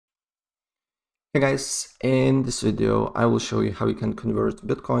Hey guys, in this video I will show you how you can convert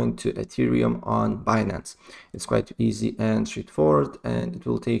Bitcoin to Ethereum on Binance. It's quite easy and straightforward, and it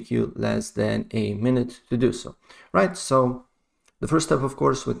will take you less than a minute to do so. Right, so the first step, of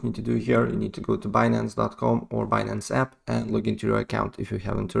course, what you need to do here, you need to go to Binance.com or Binance app and log into your account if you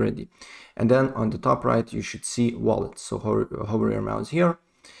haven't already. And then on the top right, you should see Wallet. So hover your mouse here,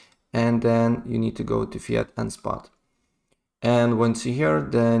 and then you need to go to Fiat and Spot. And once you're here,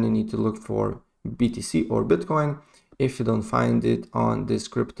 then you need to look for BTC or Bitcoin. If you don't find it on this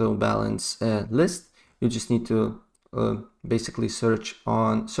crypto balance list, you just need to basically search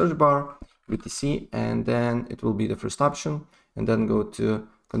on search bar BTC, and then it will be the first option, and then go to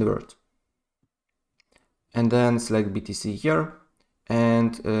convert. And then select BTC here,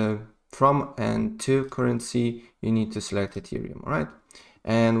 and from and to currency, you need to select Ethereum, all right?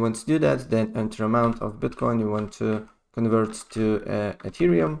 And once you do that, then enter amount of Bitcoin you want to convert to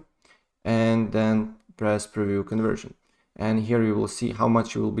Ethereum, and then press preview conversion. And here you will see how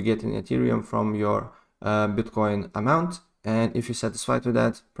much you will be getting Ethereum from your Bitcoin amount. And if you're satisfied with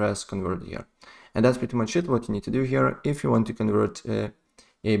that, press convert here. And that's pretty much it, what you need to do here if you want to convert a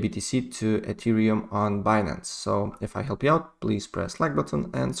BTC to Ethereum on Binance. So if I help you out, please press like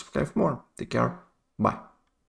button and subscribe for more. Take care. Bye.